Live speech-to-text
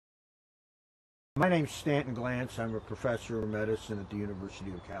My name's Stanton Glantz. I'm a professor of medicine at the University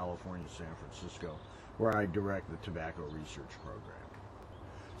of California, San Francisco, where I direct the tobacco research program.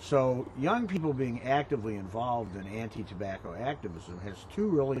 So young people being actively involved in anti-tobacco activism has two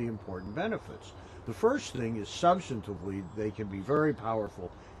really important benefits. The first thing is substantively they can be very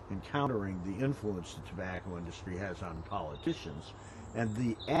powerful in countering the influence the tobacco industry has on politicians. And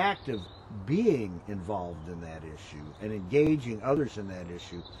the act of being involved in that issue and engaging others in that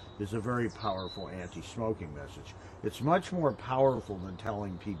issue is a very powerful anti-smoking message. It's much more powerful than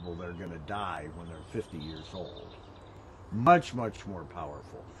telling people they're going to die when they're 50 years old. Much, much more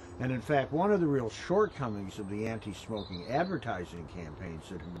powerful. And in fact, one of the real shortcomings of the anti-smoking advertising campaigns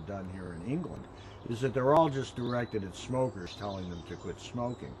that have been done here in England is that they're all just directed at smokers, telling them to quit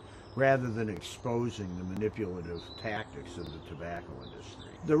smoking, rather than exposing the manipulative tactics of the tobacco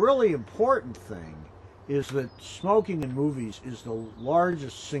industry. The really important thing is that smoking in movies is the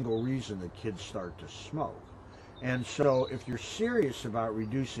largest single reason that kids start to smoke. And so if you're serious about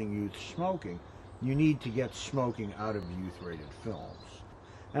reducing youth smoking, you need to get smoking out of youth-rated films.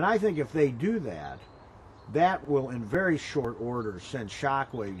 And I think if they do that, that will in very short order send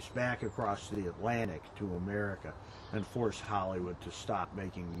shockwaves back across the Atlantic to America and force Hollywood to stop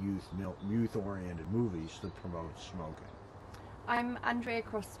making youth-oriented movies that promote smoking. I'm Andrea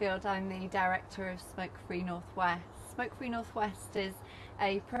Crossfield. I'm the director of Smoke Free Northwest. Smoke Free Northwest is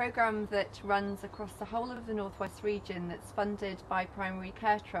a programme that runs across the whole of the Northwest region that's funded by Primary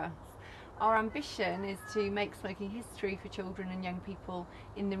Care Trusts. Our ambition is to make smoking history for children and young people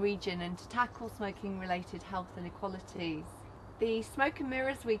in the region and to tackle smoking related health inequalities. The Smoke and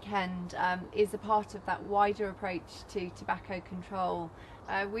Mirrors Weekend is a part of that wider approach to tobacco control.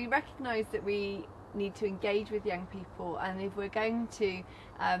 We recognise that we need to engage with young people, and if we're going to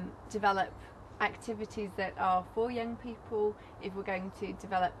develop activities that are for young people, if we're going to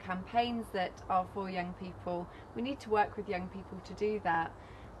develop campaigns that are for young people, we need to work with young people to do that.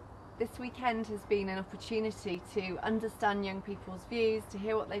 This weekend has been an opportunity to understand young people's views, to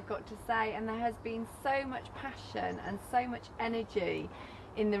hear what they've got to say, and there has been so much passion and so much energy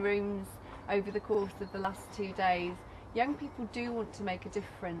in the rooms over the course of the last 2 days. Young people do want to make a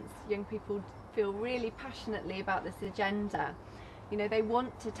difference. Young people feel really passionately about this agenda. You know, they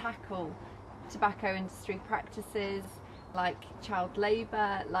want to tackle tobacco industry practices like child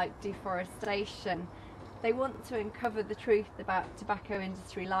labour, like deforestation. They want to uncover the truth about tobacco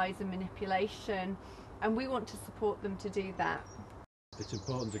industry lies and manipulation, and we want to support them to do that. It's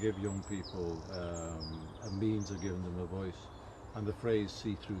important to give young people a means of giving them a voice, and the phrase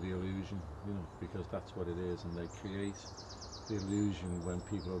 "see through the illusion," you know, because that's what it is, and they create the illusion when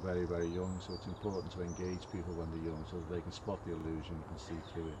people are very, very young. So it's important to engage people when they're young so that they can spot the illusion and see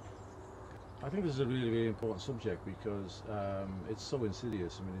through it. I think this is a really, really important subject because it's so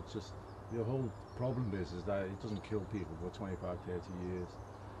insidious. I mean, it's just, the whole problem is that it doesn't kill people for 25, 30 years.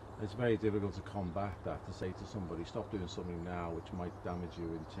 It's very difficult to combat that, to say to somebody, stop doing something now which might damage you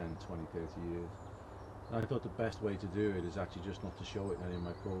in 10, 20, 30 years. And I thought the best way to do it is actually just not to show it in any of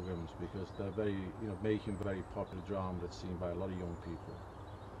my programs, because they're very, making very popular drama that's seen by a lot of young people.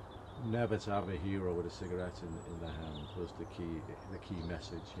 Never to have a hero with a cigarette in their hand was the key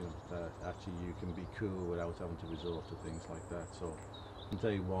message, that actually you can be cool without having to resort to things like that. So from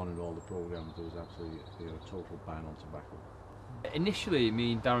day one in all the programs there was absolutely a total ban on tobacco. Initially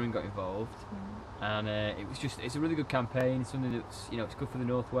me and Darren got involved, and it's a really good campaign. It's something that's, it's good for the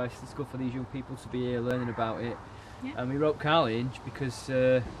Northwest, it's good for these young people to be here learning about it. Yeah. And we wrote Carlinge because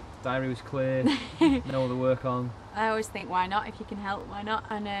diary was clear, no other work on. I always think, why not? If you can help, why not?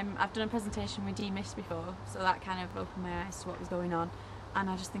 And I've done a presentation with DMIS before, so that kind of opened my eyes to what was going on. And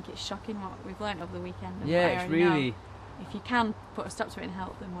I just think it's shocking what we've learnt over the weekend. Yeah, it's really... If you can put a stop to it and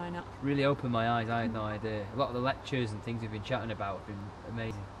help, then why not? Really opened my eyes, I had no idea. A lot of the lectures and things we've been chatting about have been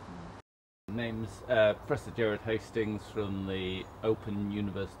amazing. My name's Professor Gerard Hastings from the Open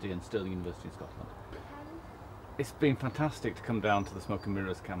University and Stirling University in Scotland. It's been fantastic to come down to the Smoke and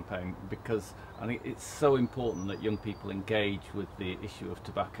Mirrors campaign because I think it's so important that young people engage with the issue of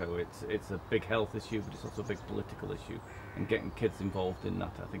tobacco. It's a big health issue, but it's also a big political issue, and getting kids involved in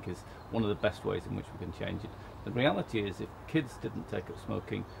that, I think, is one of the best ways in which we can change it. The reality is, if kids didn't take up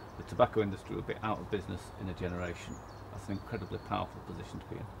smoking, the tobacco industry would be out of business in a generation. That's an incredibly powerful position to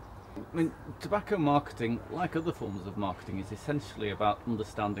be in. I mean, tobacco marketing, like other forms of marketing, is essentially about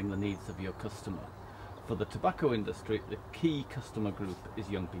understanding the needs of your customer. For the tobacco industry, the key customer group is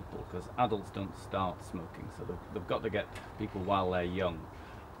young people, because adults don't start smoking, so they've got to get people while they're young.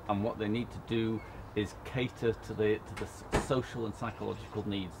 And what they need to do is cater to the social and psychological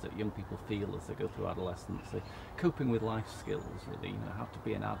needs that young people feel as they go through adolescence. They're coping with life skills, really, you know, how to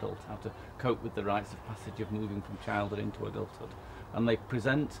be an adult, how to cope with the rites of passage of moving from childhood into adulthood. And they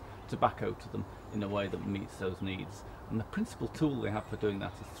present tobacco to them in a way that meets those needs. And the principal tool they have for doing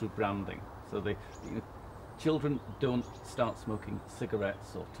that is through branding. So they, you know, children don't start smoking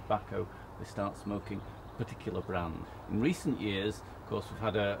cigarettes or tobacco, they start smoking a particular brand. In recent years, of course, we've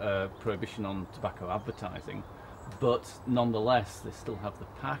had a prohibition on tobacco advertising, but nonetheless they still have the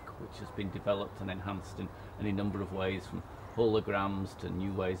pack, which has been developed and enhanced in any number of ways, from holograms to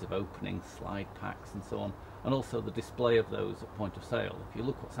new ways of opening, slide packs and so on, and also the display of those at point of sale. If you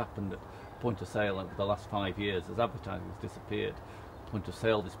look what's happened at point of sale over the last 5 years as advertising has disappeared, point of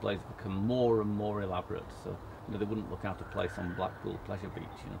sale displays have become more and more elaborate. So, you know, they wouldn't look out of place on Blackpool Pleasure Beach.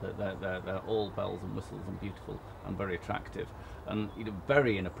 You know, they're all bells and whistles and beautiful and very attractive, and, you know,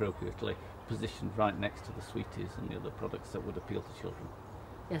 very inappropriately positioned right next to the sweeties and the other products that would appeal to children.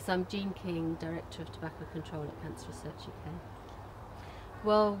 Yes, I'm Jean King, Director of Tobacco Control at Cancer Research UK.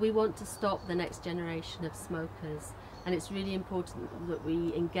 Well, we want to stop the next generation of smokers, and it's really important that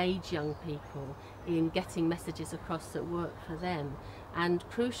we engage young people in getting messages across that work for them. And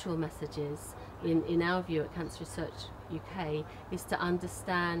crucial messages, in our view at Cancer Research UK, is to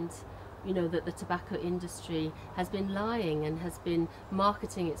understand, you know, that the tobacco industry has been lying and has been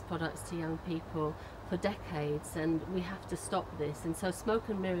marketing its products to young people for decades, and we have to stop this. And so Smoke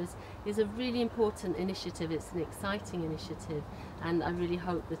and Mirrors is a really important initiative. It's an exciting initiative, and I really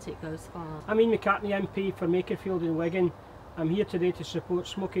hope that it goes far. I'm Ian McCartney, MP for Makerfield and Wigan. I'm here today to support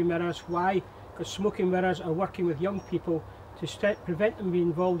Smoking Mirrors. Why? Because Smoking Mirrors are working with young people to prevent them being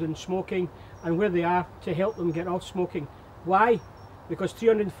involved in smoking, and where they are, to help them get off smoking. Why? Because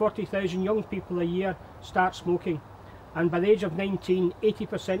 340,000 young people a year start smoking, and by the age of 19,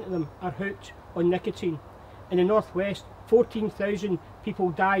 80% of them are hooked on nicotine. In the Northwest, 14,000 people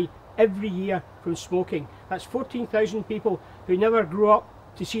die every year from smoking. That's 14,000 people who never grew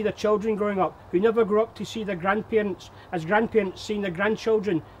up to see their children growing up, who never grew up to see their grandparents, as grandparents, seeing their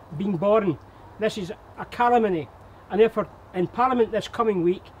grandchildren being born. This is a calumny, and therefore in Parliament this coming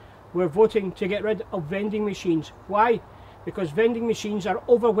week we're voting to get rid of vending machines. Why? Because vending machines are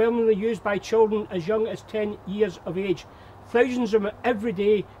overwhelmingly used by children as young as 10 years of age. Thousands of them every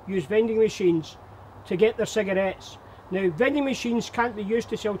day use vending machines to get their cigarettes. Now, vending machines can't be used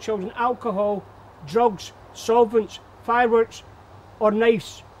to sell children alcohol, drugs, solvents, fireworks or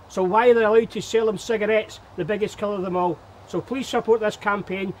knives. So why are they allowed to sell them cigarettes, the biggest killer of them all? So please support this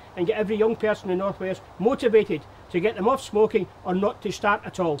campaign and get every young person in the North West motivated to get them off smoking or not to start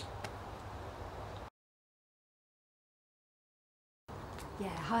at all. Yeah,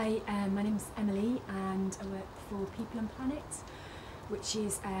 hi, my name's Emily and I work for People and Planet, which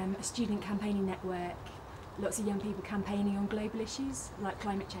is a student campaigning network. Lots of young people campaigning on global issues like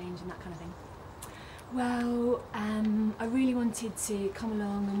climate change and that kind of thing. Well, I really wanted to come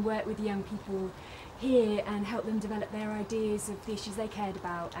along and work with young people here and help them develop their ideas of the issues they cared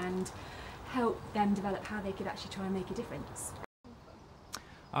about and help them develop how they could actually try and make a difference.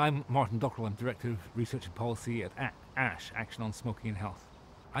 I'm Martin Dockrell, I'm Director of Research and Policy at ASH, Action on Smoking and Health.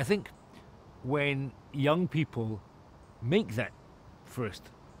 I think when young people make that first,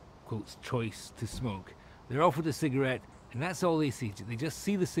 quotes, choice to smoke, they're offered a cigarette and that's all they see. They just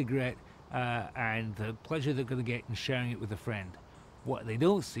see the cigarette and the pleasure they're going to get in sharing it with a friend. What they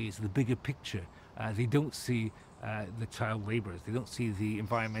don't see is the bigger picture. They don't see the child labourers, they don't see the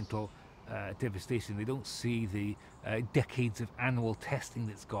environmental devastation, they don't see the decades of animal testing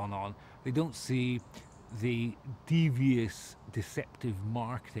that's gone on, they don't see the devious, deceptive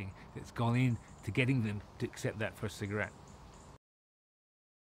marketing that's gone in to getting them to accept that first cigarette.